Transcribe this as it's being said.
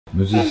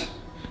Moses,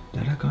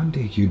 Dada can't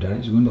take you.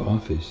 Dada's going to the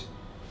office.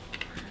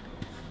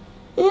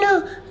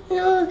 No,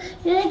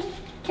 Daddy,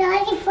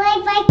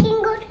 I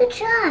can go to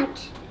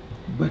church.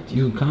 But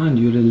you can't.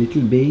 You're a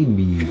little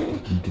baby.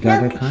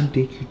 Dada can't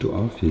take you to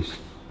office.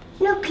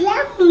 No,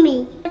 clap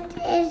me. But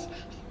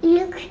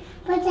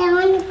I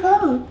want to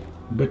go.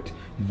 But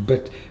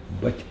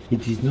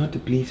it is not a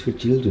place for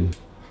children.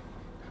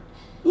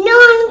 No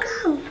one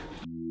come.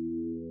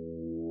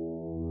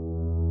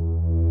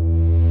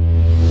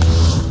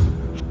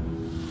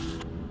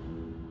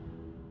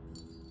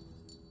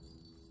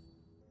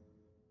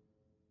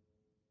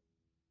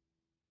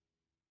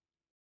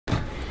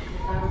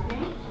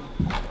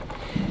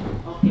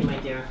 Okay, my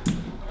dear.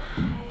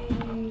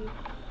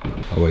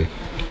 How are you?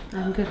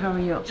 I'm good, how are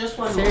you? Just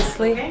one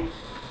Seriously? moment, okay?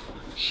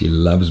 She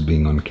loves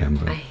being on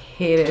camera. I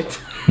hate it.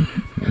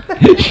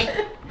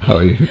 How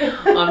are you?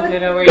 I'm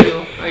good, how are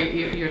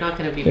you? You're not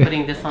going to be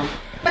putting this on.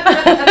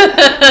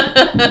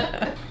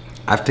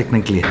 I've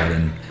technically had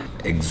an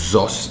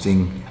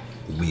exhausting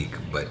week,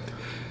 but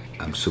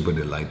I'm super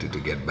delighted to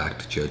get back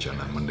to church on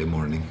a Monday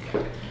morning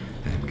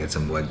and get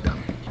some work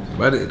done.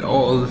 But it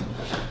all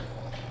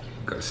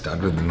got to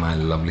start with my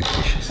lovely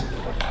fishes.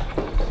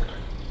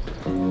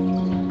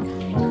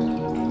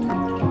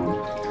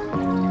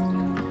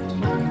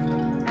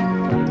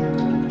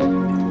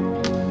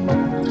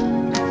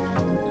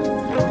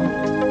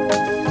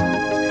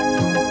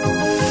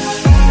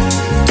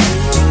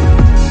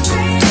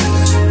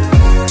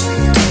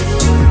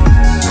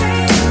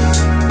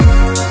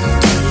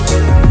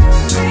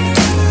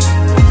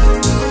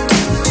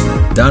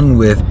 Done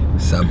with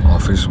some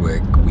office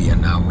work, we are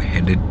now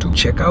headed to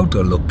check out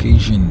a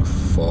location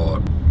for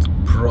a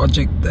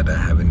project that I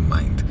have in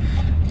mind.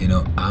 You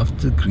know,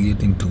 after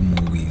creating 2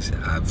 movies,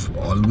 I've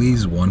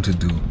always wanted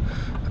to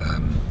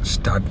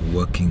start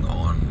working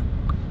on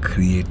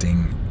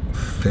creating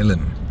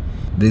film.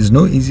 There's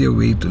no easier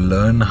way to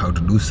learn how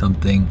to do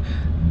something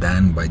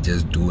than by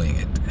just doing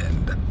it.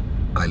 And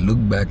I look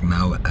back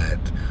now at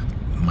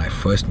my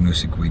first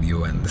music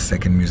video and the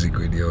second music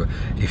video.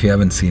 If you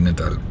haven't seen it,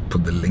 I'll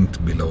put the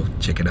link below.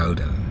 Check it out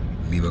and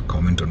leave a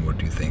comment on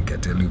what you think. I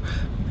tell you,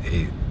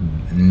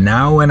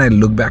 now when I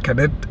look back at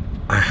it,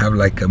 I have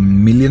like a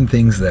million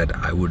things that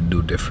I would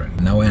do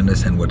different. Now I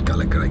understand what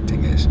color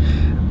correcting is.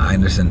 I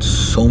understand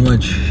so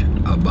much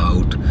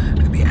about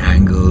the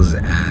angles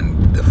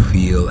and the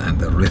feel and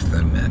the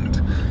rhythm,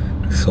 and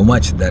so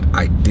much that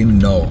I didn't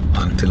know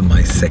until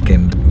my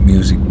second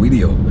music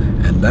video.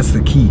 And that's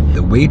the key.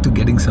 The way to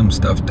getting some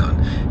stuff done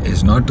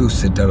is not to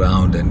sit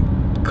around and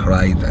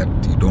cry that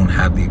you don't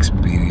have the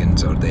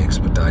experience or the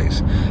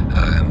expertise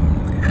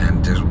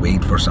and just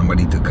wait for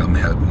somebody to come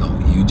help. No,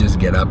 you just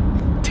get up,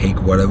 take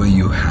whatever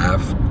you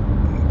have,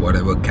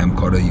 whatever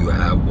camcorder you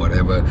have,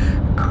 whatever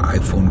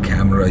iPhone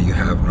camera you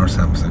have, not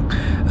Samsung,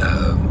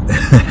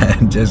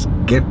 and just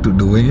get to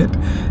doing it.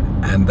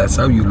 And that's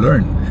how you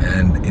learn.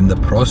 And in the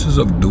process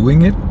of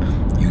doing it,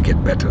 you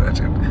get better at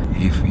it.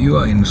 If you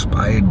are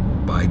inspired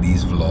by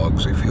these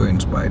vlogs, if you're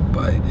inspired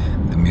by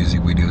the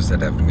music videos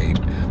that I've made,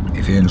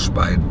 if you're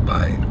inspired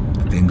by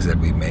the things that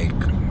we make,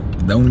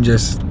 don't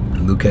just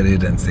look at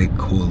it and say,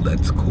 cool,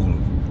 that's cool.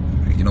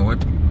 You know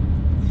what?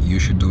 You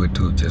should do it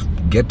too. Just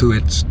get to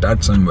it,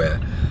 start somewhere,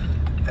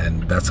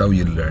 and that's how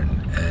you learn.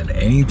 And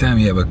anytime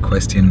you have a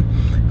question,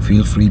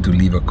 feel free to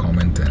leave a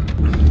comment, and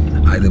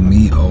either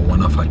me or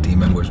one of our team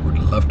members would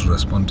love to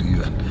respond to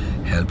you and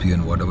help you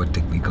in whatever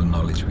technical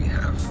knowledge we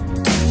have.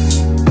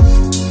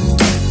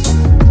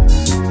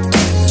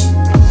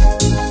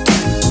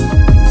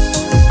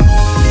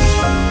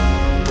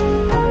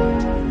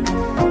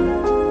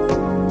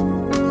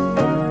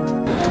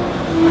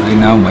 Right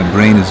now my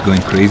brain is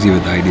going crazy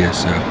with ideas,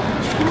 so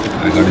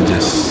I gotta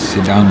just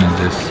sit down and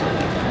just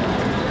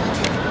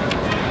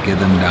get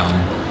them down.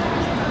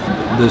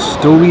 The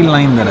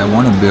storyline that I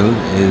want to build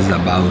is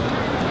about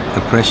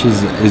the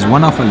Precious is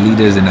one of our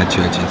leaders in our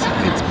church.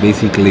 It's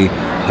basically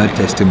her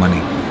testimony,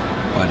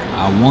 but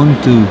I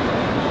want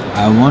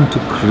to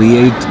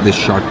create the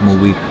short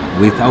movie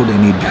without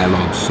any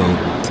dialogue, so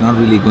it's not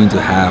really going to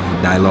have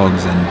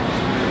dialogues and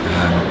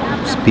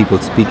people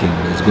speaking.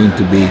 There's going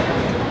to be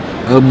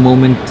a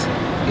moment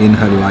in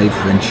her life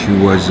when she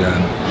was a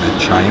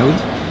child,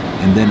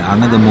 and then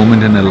another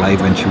moment in her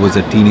life when she was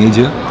a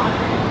teenager,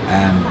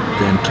 and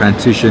then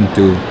transition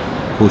to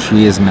who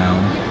she is now,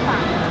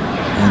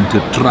 and to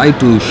try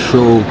to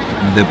show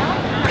the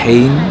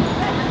pain,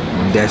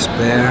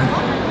 despair,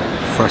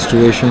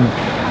 frustration,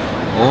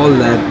 all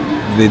that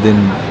within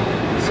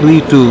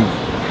 3 to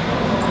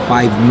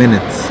 5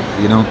 minutes.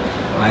 You know,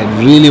 I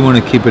really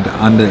want to keep it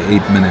under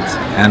 8 minutes,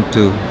 and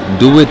to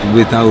do it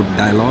without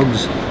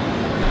dialogues,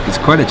 it's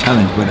quite a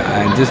challenge, but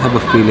I just have a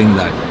feeling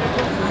that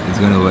it's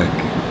going to work.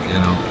 You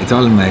know, it's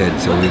all in my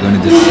head, so we're going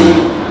to just see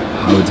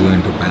how it's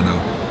going to pan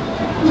out.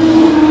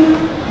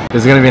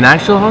 Is it going to be an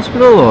actual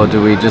hospital, or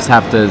do we just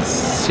have to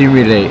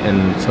simulate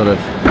and sort of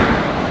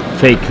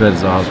fake that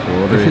it's a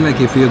hospital? I feel like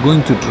if we are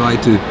going to try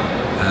to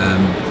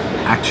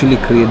actually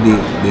create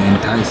the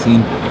entire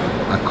scene,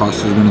 our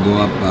cost is going to go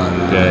up.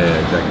 Yeah,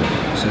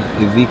 exactly. So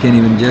if we can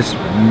even just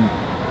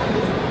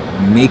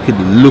make it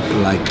look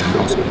like an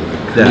hospital,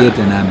 create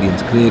an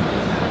ambience, create.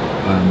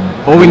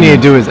 All we need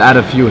to do is add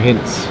a few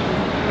hints,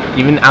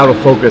 even out of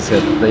focus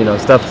it, you know,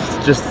 stuff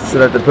just so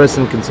that the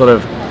person can sort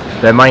of,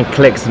 their mind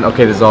clicks and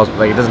okay, this is hospital.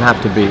 Like it doesn't have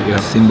to be, you know.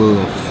 Symbol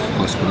of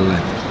hospital.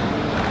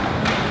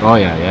 Oh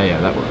yeah,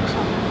 that works.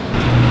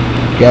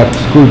 Yeah,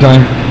 school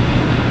time.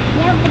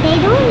 Yeah, but I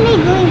don't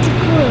like going to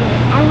school.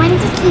 I want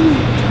to sleep.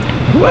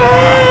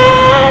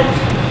 What?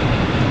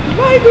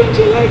 Why don't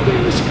you like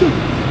going to school?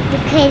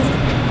 Because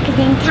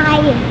I'm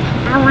tired.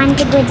 I want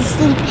to go to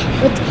sleep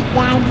with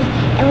Daddy,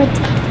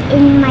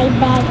 in my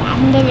bed,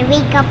 and then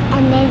wake up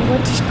and then go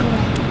to school.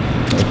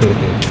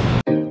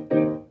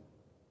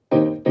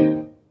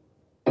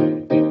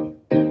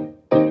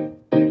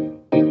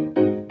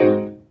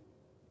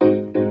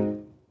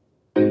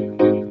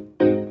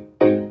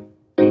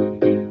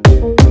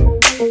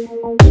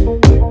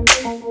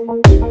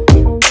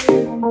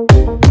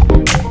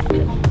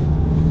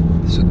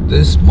 So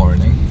this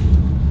morning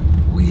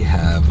we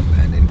have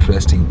an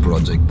interesting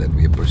project that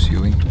we are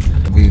pursuing.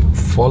 We're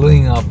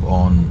following up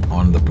on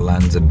the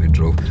plans that we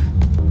drove.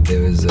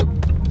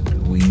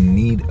 We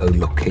need a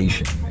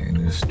location. And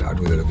you start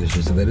with a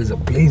location. So there is a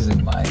place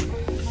in my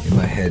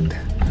head.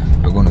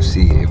 We're going to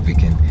see if we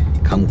can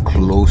come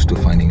close to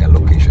finding a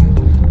location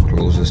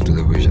closest to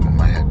the vision in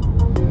my head.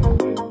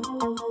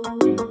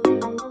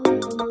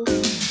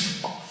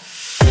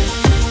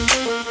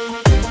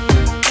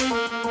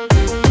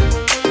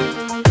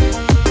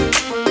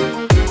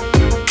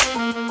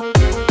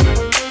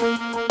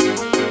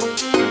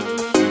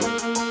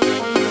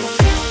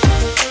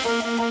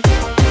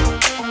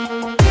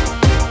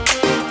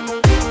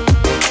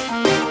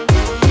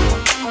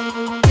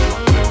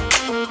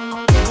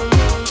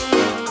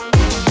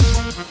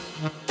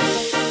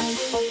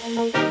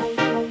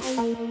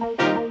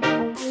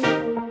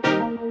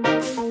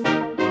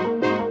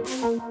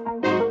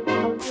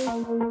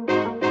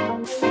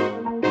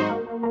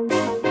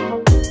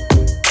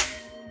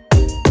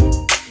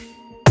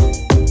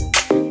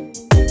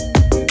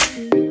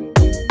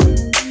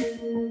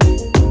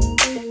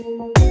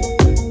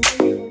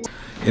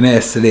 You know,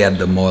 yesterday at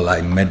the mall,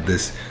 I met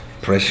this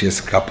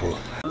precious couple.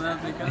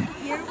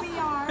 Here we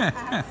are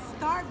at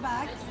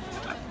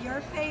Starbucks,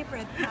 your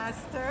favorite,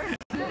 Pastor.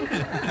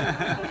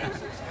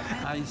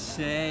 I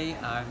say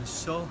I'm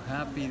so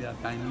happy that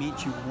I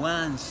meet you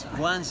once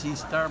in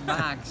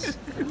Starbucks,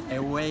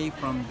 away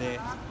from the,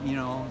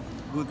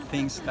 good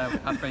things that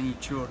happen in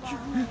church.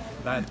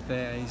 But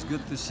it's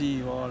good to see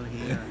you all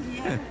here.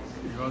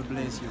 God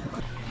bless you.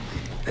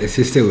 My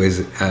sister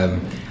was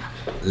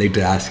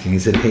later asking, he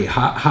said, hey,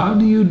 how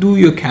do you do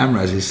your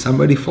cameras? Is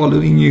somebody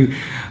following you?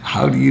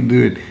 How do you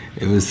do it?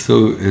 It was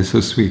so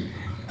sweet.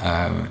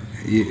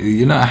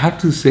 You know, I have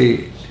to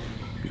say,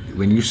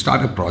 when you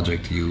start a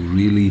project, you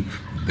really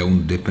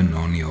don't depend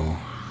on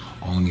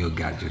your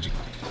gadget.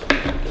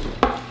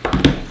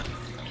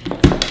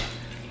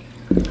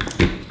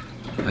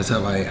 That's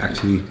how I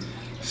actually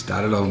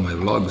started off my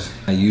vlogs.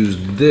 I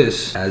used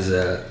this as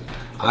a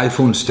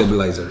iPhone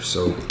stabilizer.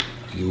 So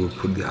you will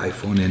put the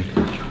iPhone in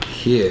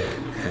here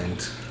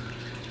and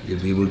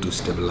you'll be able to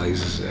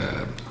stabilize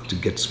to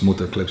get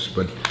smoother clips.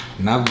 But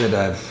now that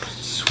I've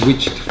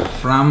switched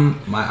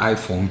from my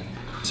iPhone,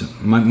 so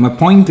my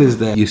point is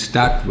that you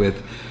start with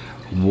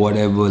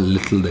whatever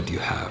little that you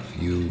have.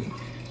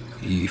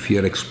 If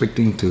you're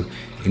expecting to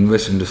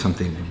invest into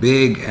something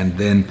big and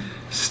then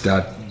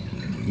start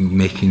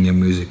making your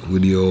music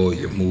video,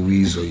 your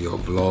movies or your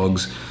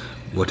vlogs,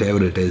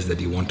 whatever it is that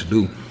you want to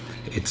do,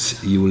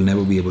 you will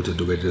never be able to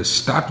do it. Just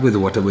start with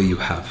whatever you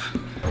have.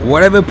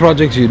 Whatever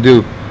projects you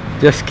do,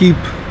 just keep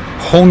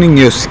honing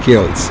your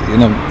skills. You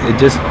know,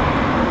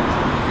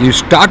 you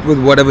start with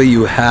whatever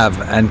you have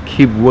and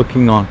keep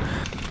working on.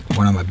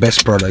 One of my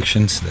best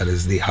productions, that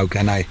is the How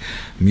Can I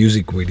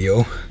music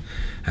video,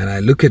 and I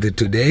look at it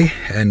today,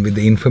 and with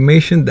the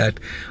information that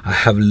I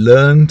have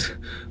learned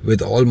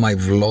with all my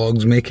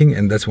vlogs making,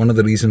 and that's one of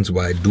the reasons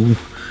why I do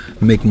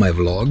make my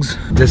vlogs,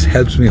 just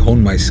helps me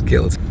hone my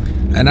skills.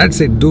 And I'd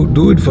say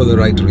do it for the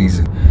right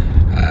reason.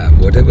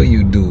 Whatever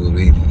you do,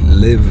 we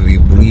live, we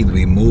breathe,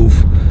 we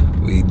move,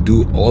 we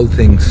do all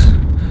things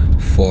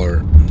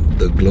for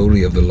the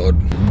glory of the Lord.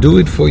 Do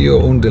it for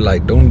your own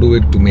delight. Don't do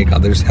it to make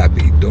others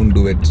happy. Don't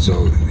do it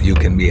so you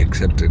can be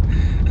accepted,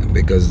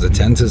 because the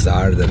chances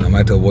are that no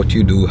matter what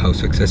you do, how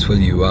successful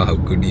you are, how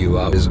good you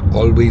are, there's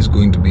always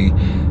going to be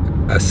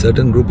a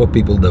certain group of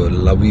people that will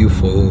love you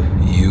for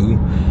you,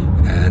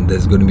 and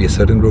there's going to be a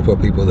certain group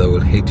of people that will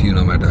hate you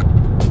no matter.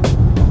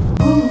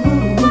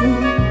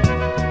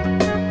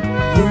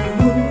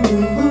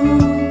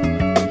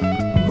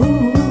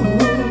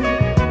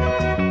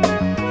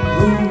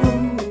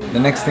 The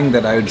next thing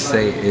that I would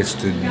say is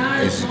to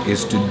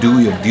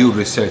do your due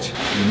research.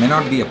 You may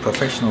not be a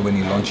professional when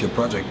you launch your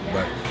project,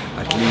 but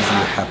at least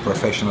you have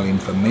professional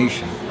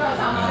information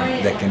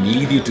that can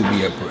lead you to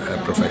be a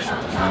professional.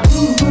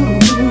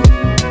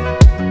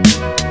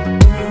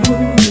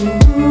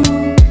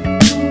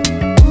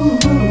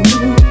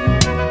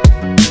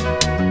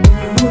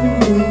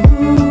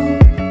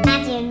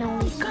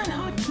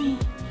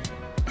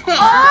 I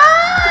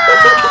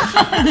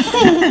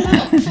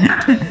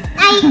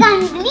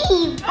can't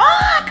believe. Oh,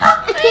 I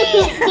can't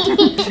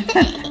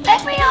breathe. Let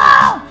me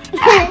out.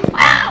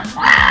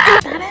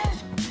 That is.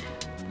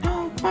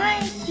 Oh,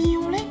 bye. See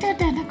you later.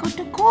 Then I got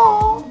to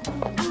go.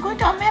 I'm going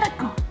to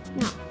America.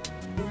 No.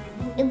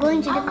 You're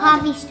going to the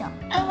coffee store.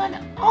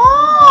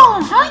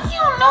 Oh, how do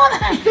you know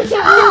that?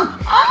 Oh,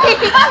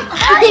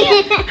 how do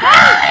you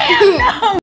know?